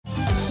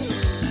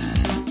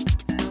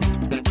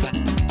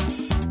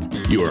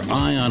Your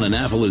Eye on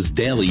Annapolis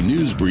daily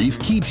news brief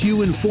keeps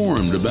you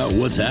informed about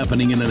what's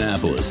happening in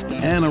Annapolis,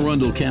 Anne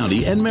Arundel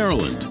County, and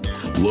Maryland.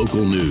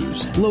 Local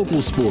news,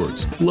 local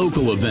sports,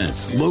 local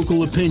events,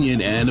 local opinion,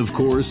 and, of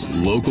course,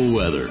 local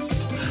weather.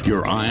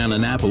 Your Eye on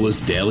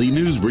Annapolis daily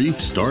news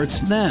brief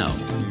starts now.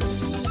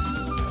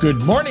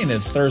 Good morning.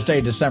 It's Thursday,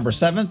 December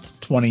 7th,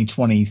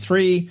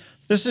 2023.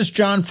 This is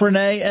John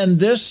Frenaye, and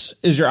this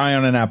is your Eye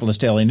on Annapolis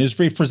daily news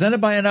brief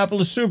presented by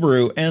Annapolis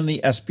Subaru and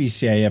the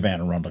SPCA of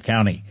Anne Arundel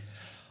County.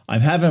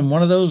 I'm having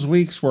one of those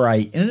weeks where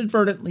I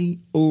inadvertently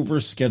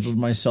overscheduled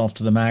myself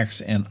to the max,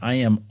 and I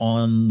am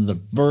on the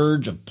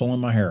verge of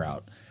pulling my hair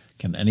out.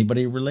 Can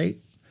anybody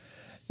relate?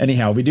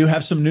 Anyhow, we do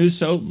have some news,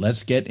 so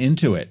let's get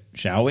into it,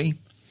 shall we?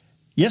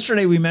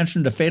 Yesterday, we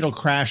mentioned a fatal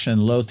crash in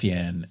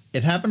Lothian.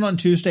 It happened on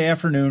Tuesday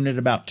afternoon at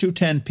about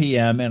 2:10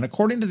 p.m., and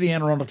according to the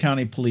Anne Arundel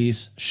County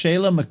Police,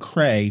 Shayla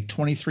McCrae,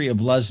 23 of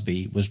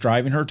Lusby, was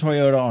driving her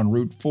Toyota on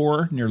Route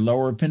 4 near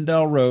Lower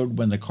Pindell Road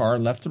when the car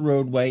left the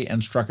roadway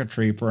and struck a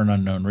tree for an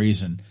unknown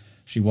reason.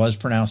 She was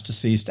pronounced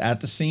deceased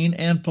at the scene,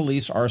 and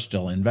police are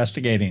still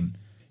investigating.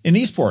 In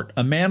Eastport,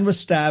 a man was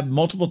stabbed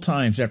multiple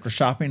times after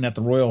shopping at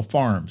the Royal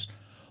Farms.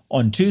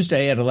 On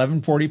Tuesday at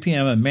 11:40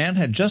 p.m., a man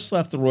had just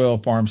left the Royal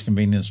Farms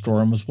convenience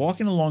store and was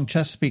walking along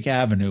Chesapeake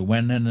Avenue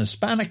when an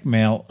Hispanic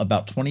male,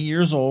 about 20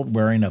 years old,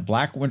 wearing a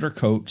black winter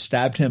coat,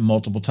 stabbed him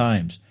multiple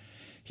times.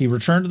 He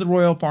returned to the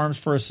Royal Farms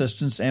for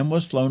assistance and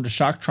was flown to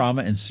shock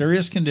trauma in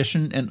serious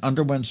condition and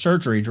underwent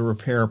surgery to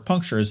repair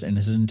punctures in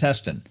his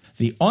intestine.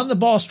 The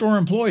on-the-ball store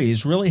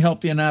employees really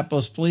helped the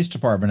Annapolis Police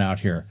Department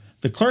out here.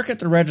 The clerk at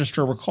the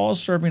register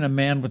recalls serving a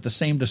man with the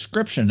same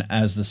description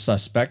as the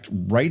suspect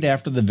right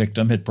after the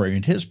victim had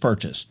made his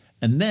purchase.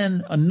 And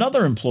then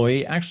another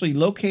employee actually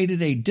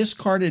located a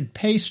discarded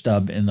pay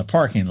stub in the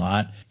parking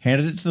lot,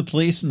 handed it to the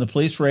police, and the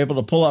police were able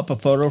to pull up a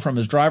photo from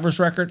his driver's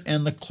record,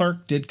 and the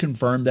clerk did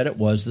confirm that it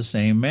was the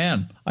same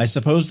man. I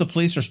suppose the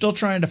police are still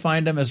trying to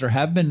find him, as there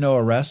have been no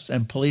arrests,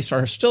 and police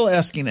are still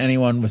asking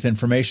anyone with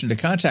information to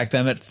contact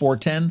them at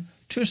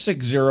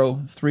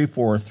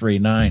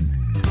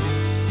 410-260-3439.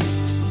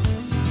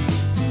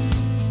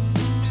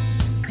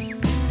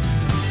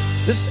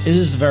 This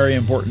is a very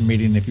important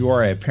meeting if you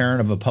are a parent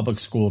of a public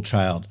school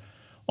child.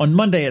 On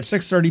Monday at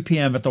 6:30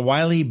 p.m. at the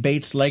Wiley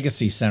Bates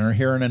Legacy Center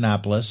here in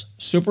Annapolis,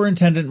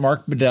 Superintendent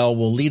Mark Bedell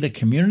will lead a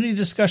community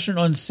discussion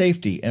on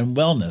safety and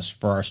wellness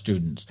for our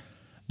students.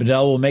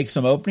 Bedell will make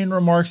some opening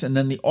remarks, and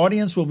then the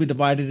audience will be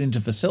divided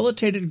into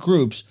facilitated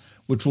groups,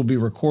 which will be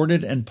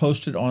recorded and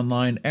posted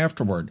online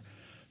afterward.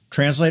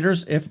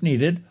 Translators, if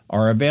needed,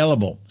 are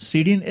available.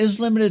 Seating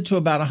is limited to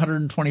about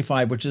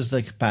 125, which is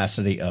the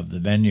capacity of the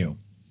venue.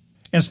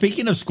 And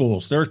speaking of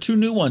schools, there are two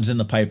new ones in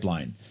the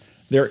pipeline.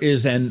 There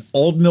is an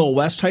Old Mill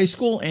West High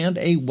School and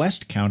a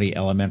West County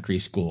Elementary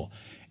School,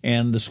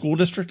 and the school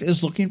district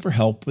is looking for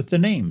help with the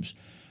names.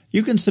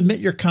 You can submit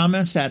your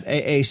comments at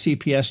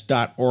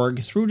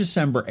aacps.org through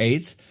December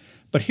 8th,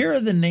 but here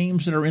are the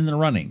names that are in the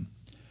running.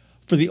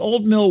 For the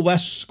Old Mill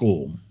West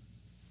School,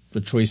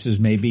 the choices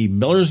may be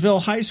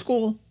Millersville High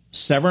School,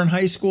 Severn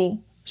High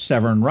School,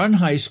 Severn Run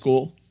High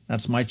School,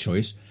 that's my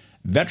choice,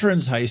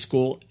 Veterans High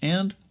School,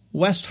 and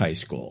West High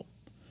School.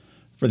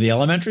 For the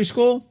elementary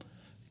school,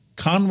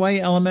 Conway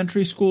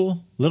Elementary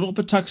School, Little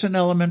Patuxent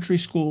Elementary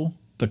School,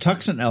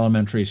 Patuxent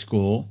Elementary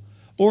School,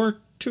 or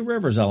Two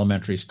Rivers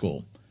Elementary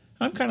School.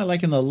 I'm kind of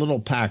liking the little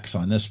packs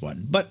on this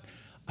one, but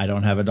I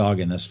don't have a dog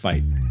in this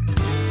fight.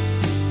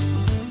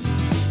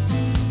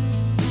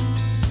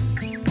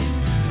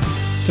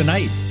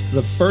 Tonight,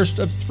 the first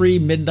of 3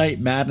 Midnight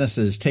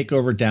Madnesses take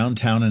over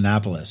downtown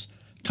Annapolis.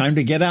 Time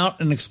to get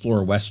out and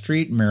explore West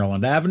Street,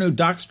 Maryland Avenue,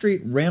 Dock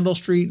Street, Randall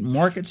Street,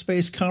 Market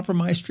Space,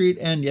 Compromise Street,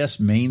 and yes,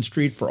 Main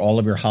Street for all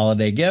of your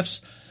holiday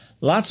gifts.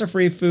 Lots of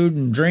free food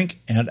and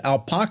drink and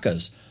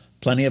alpacas.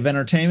 Plenty of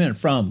entertainment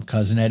from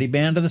Cousin Eddie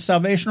Band to the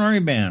Salvation Army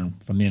Band,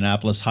 from the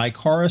Annapolis High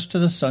Chorus to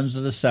the Sons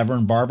of the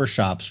Severn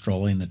Barbershop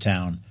strolling the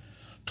town.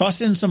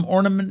 Toss in some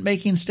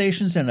ornament-making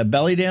stations and a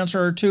belly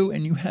dancer or two,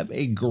 and you have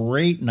a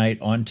great night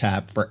on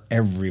tap for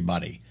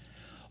everybody.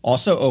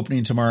 Also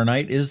opening tomorrow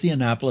night is the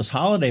Annapolis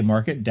Holiday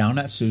Market down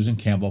at Susan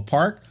Campbell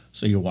Park,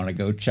 so you'll want to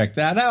go check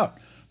that out.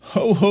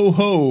 Ho, ho,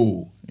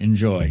 ho!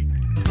 Enjoy.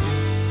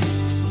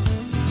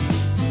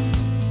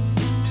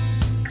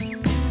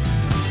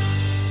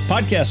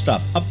 Podcast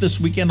stuff. Up this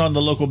weekend on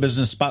the Local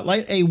Business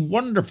Spotlight, a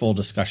wonderful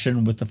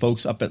discussion with the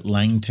folks up at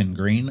Langton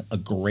Green, a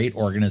great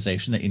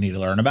organization that you need to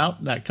learn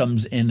about. That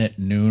comes in at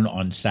noon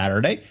on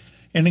Saturday.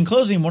 And in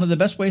closing, one of the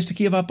best ways to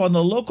keep up on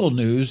the local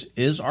news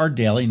is our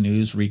daily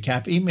news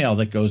recap email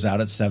that goes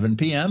out at 7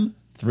 p.m.,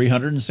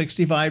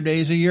 365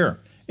 days a year.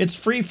 It's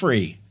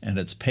free, and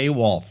it's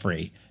paywall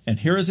free. And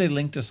here is a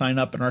link to sign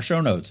up in our show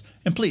notes.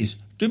 And please,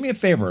 do me a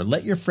favor,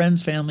 let your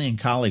friends, family, and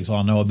colleagues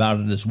all know about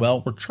it as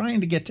well. We're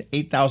trying to get to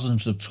 8,000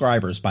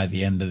 subscribers by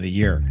the end of the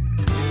year.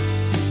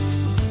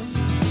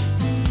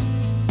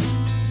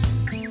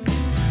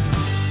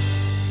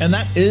 And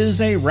that is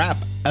a wrap.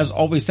 As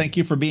always, thank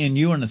you for being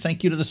you, and a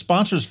thank you to the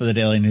sponsors for the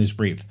Daily News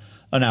Brief.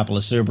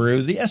 Annapolis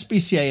Subaru, the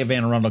SPCA of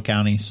Anne Arundel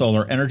County,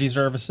 Solar Energy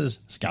Services,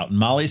 Scout and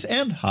Molly's,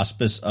 and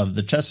Hospice of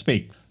the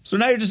Chesapeake. So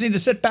now you just need to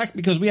sit back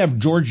because we have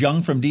George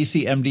Young from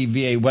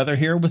DCMDVA Weather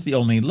here with the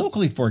only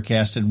locally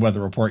forecasted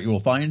weather report you will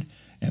find.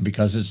 And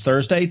because it's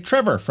Thursday,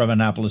 Trevor from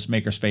Annapolis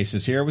Makerspace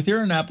is here with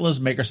your Annapolis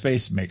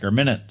Makerspace Maker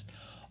Minute.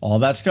 All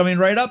that's coming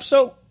right up,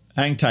 so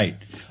hang tight.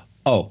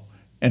 Oh,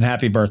 and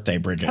happy birthday,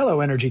 Bridget. Hello,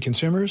 energy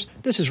consumers.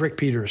 This is Rick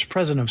Peters,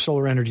 president of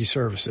Solar Energy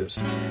Services.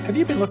 Have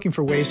you been looking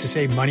for ways to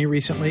save money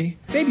recently?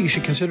 Maybe you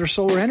should consider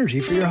solar energy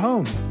for your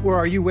home. Or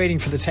are you waiting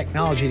for the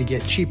technology to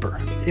get cheaper?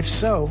 If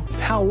so,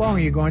 how long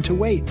are you going to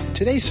wait?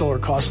 Today's solar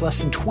costs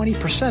less than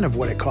 20% of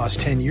what it cost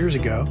 10 years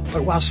ago.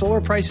 But while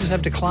solar prices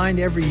have declined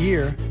every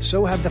year,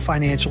 so have the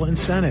financial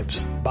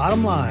incentives.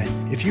 Bottom line,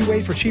 if you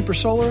wait for cheaper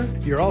solar,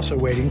 you're also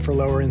waiting for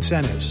lower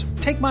incentives.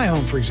 Take my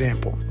home, for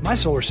example. My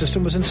solar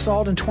system was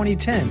installed in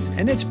 2010,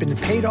 and it's been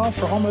paid off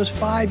for almost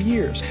 5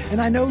 years,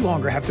 and I no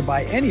longer have to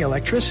buy any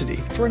electricity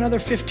for another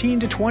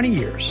 15 to 20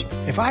 years.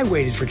 If I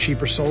waited for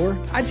cheaper solar,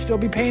 I'd still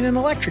be paying an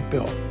electric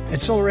bill.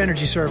 At Solar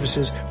Energy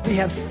Services, we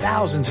have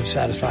thousands of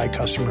satisfied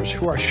customers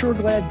who are sure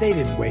glad they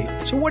didn't wait.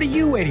 So what are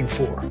you waiting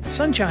for?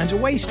 Sunshine's a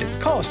wasted.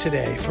 Call us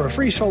today for a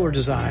free solar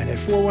design at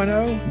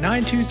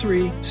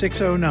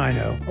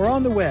 410-923-6090 or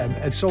on the web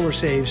at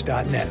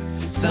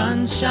solarsaves.net.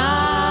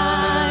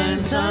 Sunshine,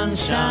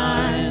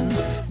 sunshine,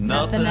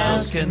 nothing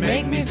else can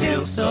make me feel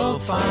so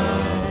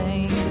fine.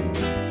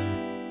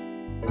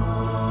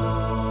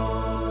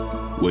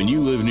 When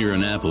you live near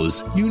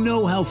Annapolis, you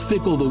know how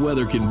fickle the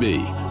weather can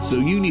be. So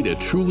you need a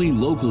truly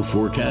local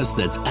forecast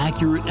that's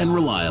accurate and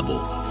reliable.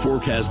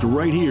 Forecast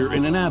right here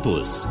in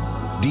Annapolis.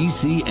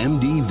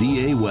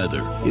 DCMDVA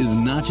Weather is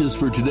not just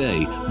for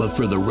today, but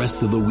for the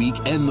rest of the week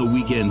and the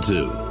weekend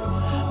too.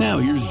 Now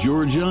here's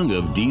George Young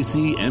of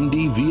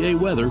DCMDVA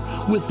Weather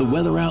with the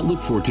weather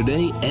outlook for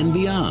today and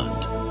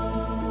beyond.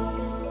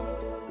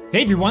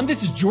 Hey everyone,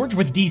 this is George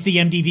with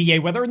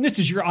DCMDVA Weather, and this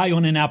is your Eye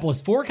on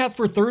Annapolis forecast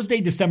for Thursday,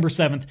 December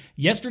 7th.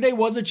 Yesterday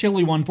was a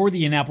chilly one for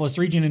the Annapolis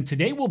region, and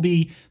today will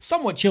be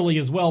somewhat chilly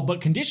as well, but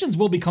conditions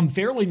will become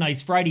fairly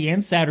nice Friday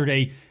and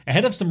Saturday,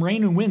 ahead of some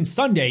rain and wind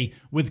Sunday,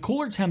 with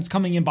cooler temps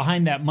coming in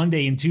behind that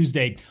Monday and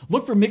Tuesday.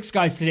 Look for mixed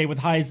skies today with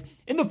highs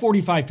in the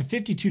 45 to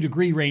 52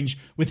 degree range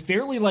with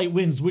fairly light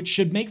winds, which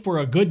should make for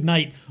a good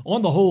night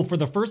on the whole for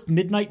the first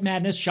Midnight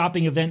Madness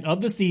shopping event of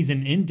the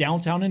season in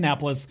downtown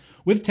Annapolis,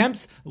 with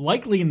temps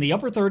likely in the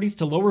upper 30s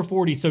to lower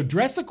 40s, so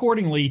dress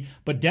accordingly,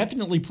 but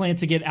definitely plan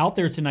to get out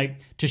there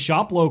tonight to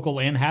shop local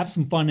and have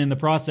some fun in the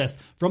process.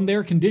 From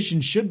there,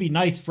 conditions should be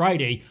nice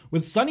Friday,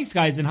 with sunny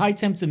skies and high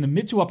temps in the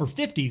mid to upper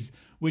 50s,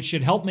 which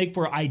should help make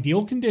for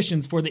ideal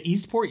conditions for the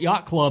Eastport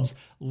Yacht Club's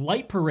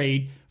Light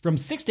Parade from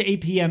 6 to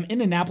 8 p.m.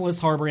 in Annapolis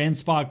Harbor and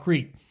Spa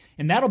Creek.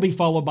 And that'll be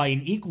followed by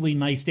an equally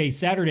nice day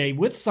Saturday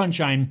with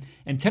sunshine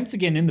and temps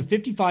again in the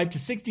 55 to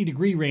 60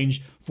 degree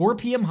range, 4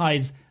 p.m.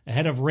 highs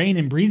ahead of rain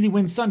and breezy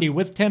winds Sunday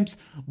with temps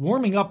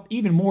warming up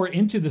even more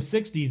into the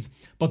 60s,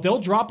 but they'll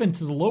drop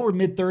into the lower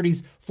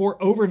mid-30s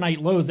for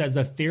overnight lows as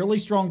a fairly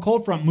strong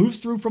cold front moves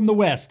through from the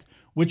west,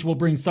 which will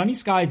bring sunny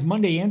skies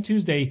Monday and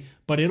Tuesday,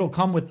 but it'll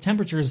come with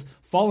temperatures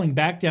falling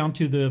back down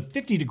to the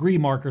 50-degree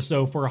mark or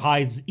so for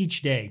highs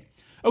each day.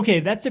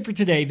 Okay, that's it for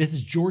today. This is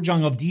George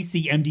Young of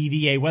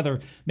DCMDVA Weather.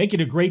 Make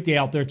it a great day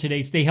out there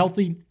today. Stay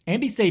healthy and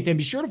be safe, and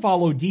be sure to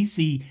follow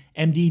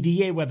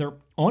DCMDVA Weather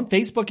on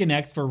Facebook and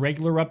X for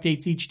regular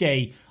updates each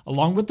day,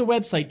 along with the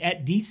website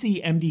at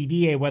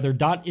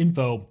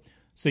dcmdvaweather.info,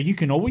 so you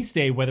can always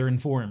stay weather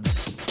informed.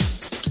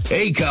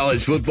 Hey,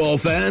 college football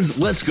fans,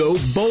 let's go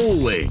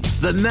bowling.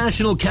 The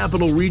National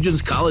Capital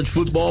Region's College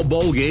Football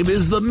Bowl game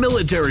is the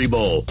Military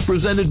Bowl,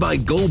 presented by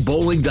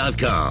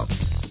GoBowling.com.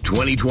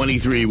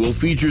 2023 will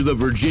feature the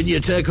Virginia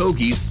Tech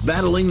Hokies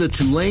battling the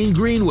Tulane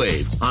Green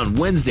Wave on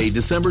Wednesday,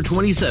 December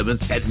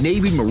 27th at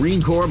Navy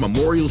Marine Corps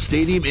Memorial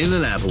Stadium in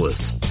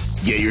Annapolis.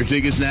 Get your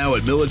tickets now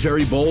at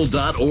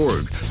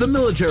militarybowl.org. The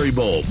Military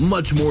Bowl,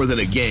 much more than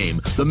a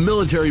game. The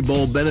Military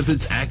Bowl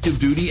benefits active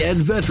duty and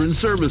veteran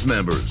service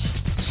members.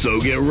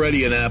 So get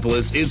ready,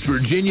 Annapolis. It's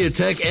Virginia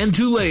Tech and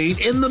Tulane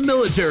in the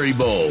Military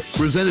Bowl,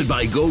 presented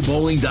by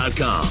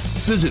GoBowling.com.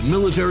 Visit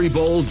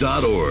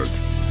militarybowl.org.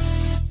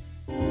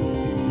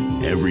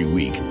 Every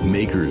week,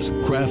 makers,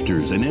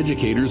 crafters, and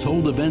educators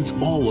hold events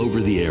all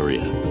over the area.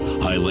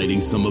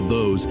 Highlighting some of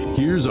those,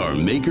 here's our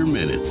Maker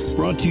Minutes,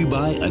 brought to you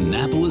by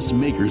Annapolis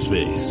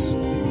Makerspace.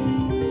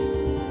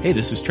 Hey,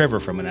 this is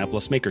Trevor from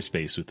Annapolis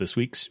Makerspace with this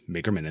week's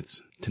Maker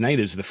Minutes. Tonight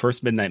is the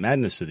first Midnight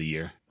Madness of the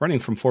year, running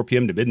from 4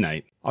 p.m. to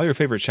midnight. All your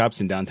favorite shops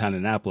in downtown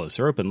Annapolis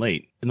are open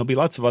late, and there'll be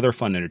lots of other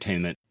fun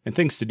entertainment and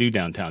things to do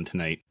downtown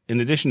tonight.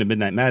 In addition to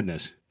Midnight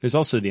Madness, there's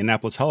also the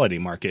Annapolis Holiday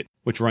Market,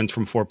 which runs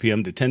from 4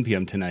 p.m. to 10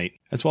 p.m. tonight,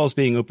 as well as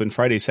being open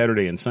Friday,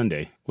 Saturday, and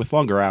Sunday, with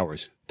longer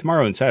hours.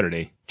 Tomorrow and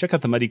Saturday, check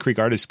out the Muddy Creek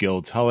Artists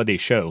Guild's Holiday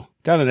Show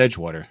down in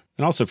Edgewater.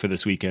 And also for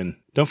this weekend,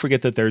 don't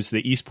forget that there's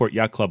the Eastport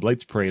Yacht Club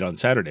Lights Parade on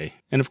Saturday,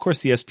 and of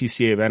course the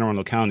SPCA of Anne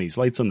Arundel County's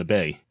Lights on the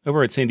Bay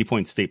over at Sandy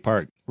Point State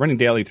Park, running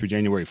daily through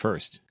January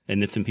 1st. And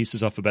Knits and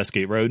Pieces off of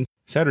Bestgate Road,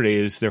 Saturday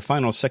is their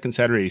final second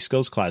Saturday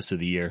skills class of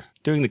the year,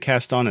 doing the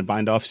Cast On and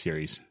Bind Off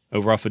series.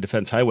 Over off of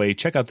Defense Highway,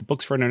 check out the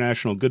Books for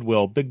International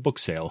Goodwill Big Book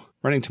Sale,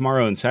 running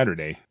tomorrow and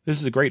Saturday. This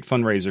is a great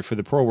fundraiser for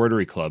the Pearl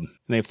Rotary Club, and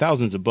they have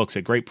thousands of books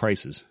at great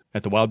prices.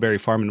 At the Wildberry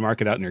Farm and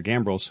Market out near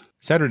Gambrels.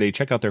 Saturday,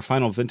 check out their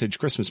final vintage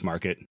Christmas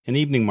market, an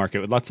evening market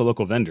with lots of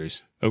local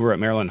vendors. Over at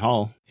Maryland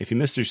Hall, if you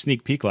missed their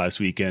sneak peek last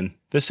weekend,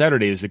 this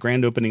Saturday is the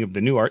grand opening of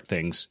the new Art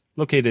Things,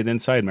 located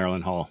inside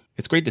Maryland Hall.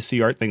 It's great to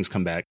see Art Things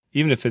come back,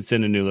 even if it's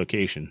in a new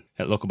location.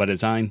 At Local by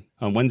Design,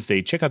 on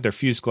Wednesday, check out their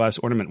fused glass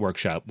ornament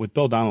workshop with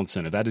Bill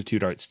Donaldson of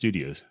Attitude Art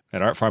Studios.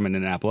 At Art Farm in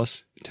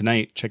Annapolis,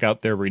 tonight, check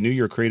out their Renew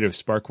Your Creative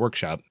Spark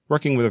workshop,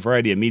 working with a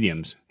variety of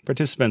mediums.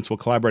 Participants will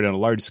collaborate on a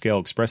large-scale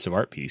expressive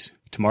art piece.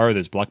 Tomorrow,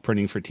 there's block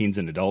printing for teens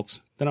and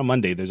adults. Then on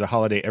Monday, there's a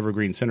holiday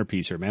evergreen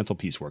centerpiece or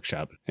mantelpiece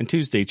workshop. And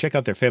Tuesday, check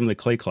out their family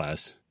clay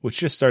class, which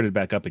just started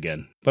back up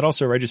again. But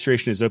also,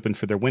 registration is open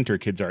for their winter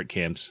kids art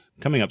camps,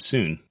 coming up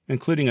soon,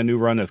 including a new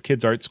run of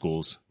kids art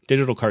schools,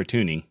 digital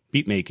cartooning,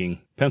 beat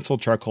making, pencil,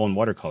 charcoal, and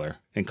watercolor,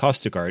 and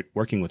caustic art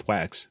working with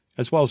wax,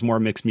 as well as more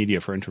mixed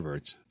media for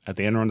introverts. At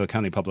the Anne Arundel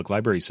County Public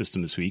Library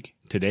System this week,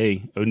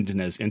 today,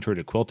 Odenton has Intro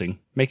to Quilting,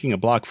 making a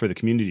block for the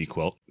community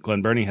quilt.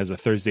 Glen Burnie has a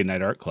Thursday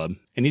night art club,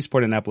 and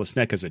Eastport Annapolis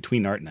Neck has a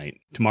tween art night.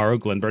 Tomorrow,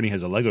 Glen Burnie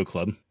has a Lego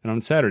club, and on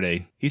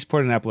Saturday,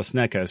 Eastport Annapolis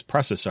Neck has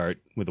process art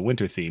with a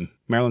winter theme.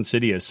 Maryland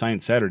City has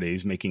Science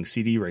Saturdays making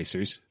CD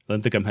racers.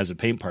 Linthicum has a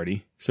paint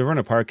party.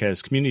 Severna Park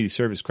has Community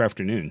Service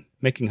Crafternoon,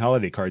 making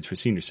holiday cards for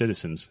senior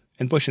citizens.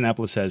 And Bush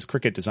Annapolis has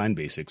Cricut Design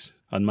Basics.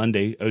 On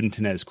Monday,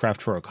 Odenton has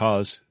Craft for a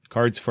Cause,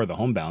 cards for the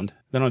homebound.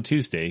 Then on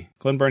Tuesday,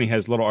 Glen Burnie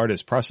has Little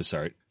Artist Process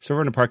Art.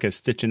 Severna Park has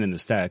Stitchin' in the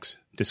Stacks.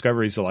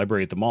 Discoveries, the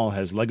library at the mall,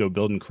 has Lego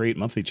Build and Create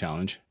Monthly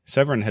Challenge.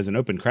 Severn has an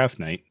open craft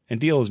night, and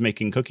Deal is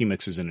making cookie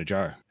mixes in a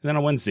jar. And then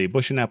on Wednesday,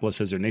 Bush Annapolis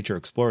has their Nature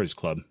Explorers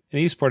Club,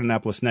 and Eastport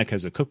Annapolis Neck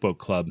has a cookbook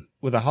club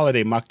with a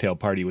holiday mocktail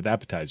party with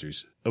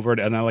appetizers. Over at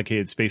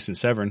Unallocated Space in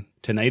Severn,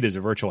 tonight is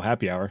a virtual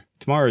happy hour.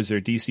 Tomorrow is their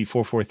DC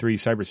 443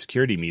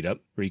 cybersecurity meetup,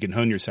 where you can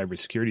hone your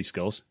cybersecurity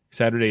skills.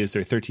 Saturday is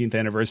their 13th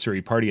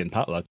anniversary party and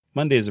potluck.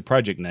 Monday is a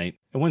project night,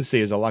 and Wednesday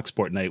is a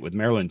Locksport night with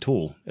Maryland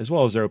Tool, as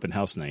well as their open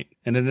house night.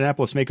 And an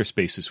Annapolis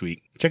Makerspace this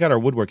week. Check out our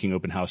woodworking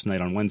open house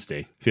night on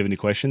Wednesday. If you have any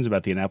questions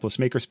about the Annapolis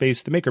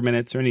Makerspace, the Maker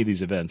Minutes, or any of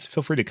these events,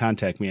 feel free to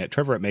contact me at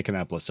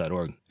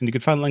trevor@makeannapolis.org. And you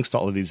can find links to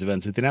all of these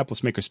events at the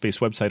Annapolis Makerspace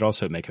website,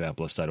 also at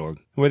makeannapolis.org.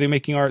 And whether you're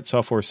making art,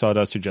 software,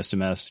 sawdust, or just a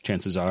mess,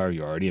 chances are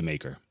you're already a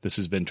maker. This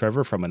has been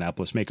Trevor from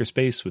Annapolis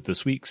Makerspace with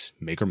this week's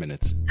Maker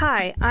Minutes.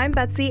 Hi, I'm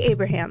Betsy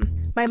Abraham.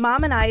 My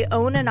mom and I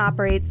own and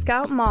operate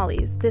Scout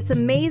Molly's, this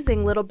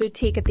amazing little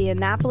boutique at the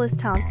Annapolis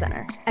Town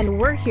Center, and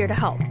we're here to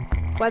help.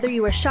 Whether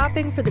you are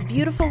shopping for the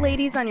beautiful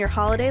ladies on your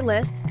holiday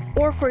list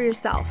or for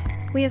yourself,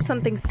 we have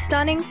something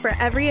stunning for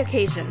every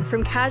occasion,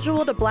 from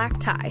casual to black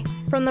tie.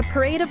 From the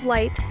Parade of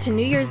Lights to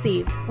New Year's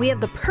Eve, we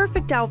have the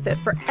perfect outfit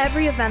for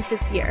every event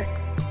this year.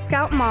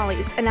 Scout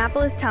Molly's,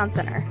 Annapolis Town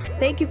Center.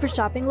 Thank you for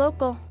shopping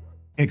local.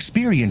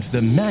 Experience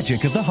the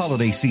magic of the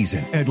holiday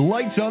season at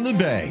Lights on the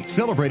Bay,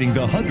 celebrating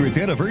the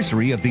 100th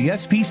anniversary of the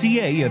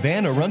SPCA of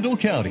Anne Arundel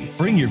County.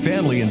 Bring your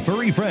family and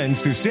furry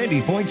friends to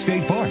Sandy Point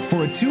State Park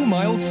for a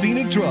 2-mile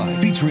scenic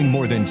drive featuring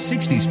more than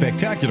 60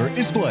 spectacular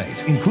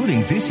displays,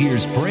 including this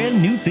year's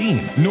brand new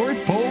theme, North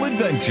Pole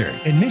Adventure.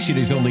 Admission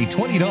is only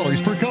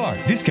 $20 per car.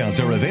 Discounts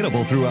are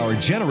available through our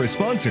generous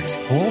sponsors.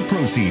 All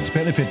proceeds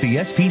benefit the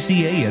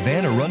SPCA of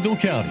Anne Arundel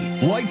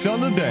County. Lights on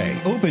the Bay,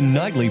 open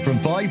nightly from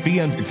 5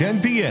 p.m. to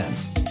 10 p.m.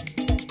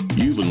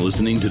 You've been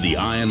listening to the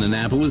Eye on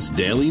Annapolis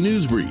Daily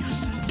News Brief.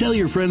 Tell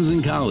your friends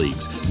and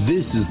colleagues,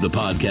 this is the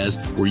podcast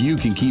where you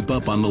can keep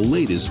up on the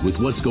latest with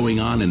what's going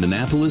on in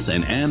Annapolis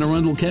and Anne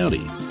Arundel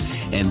County.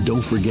 And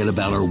don't forget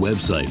about our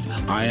website,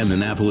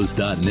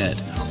 eyeonannapolis.net,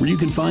 where you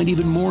can find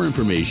even more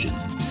information.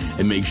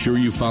 And make sure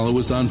you follow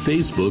us on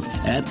Facebook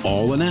at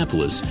All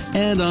Annapolis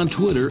and on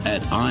Twitter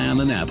at Eye on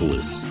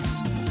Annapolis.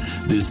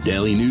 This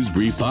Daily News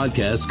Brief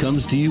podcast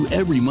comes to you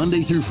every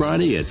Monday through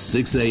Friday at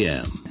 6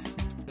 a.m.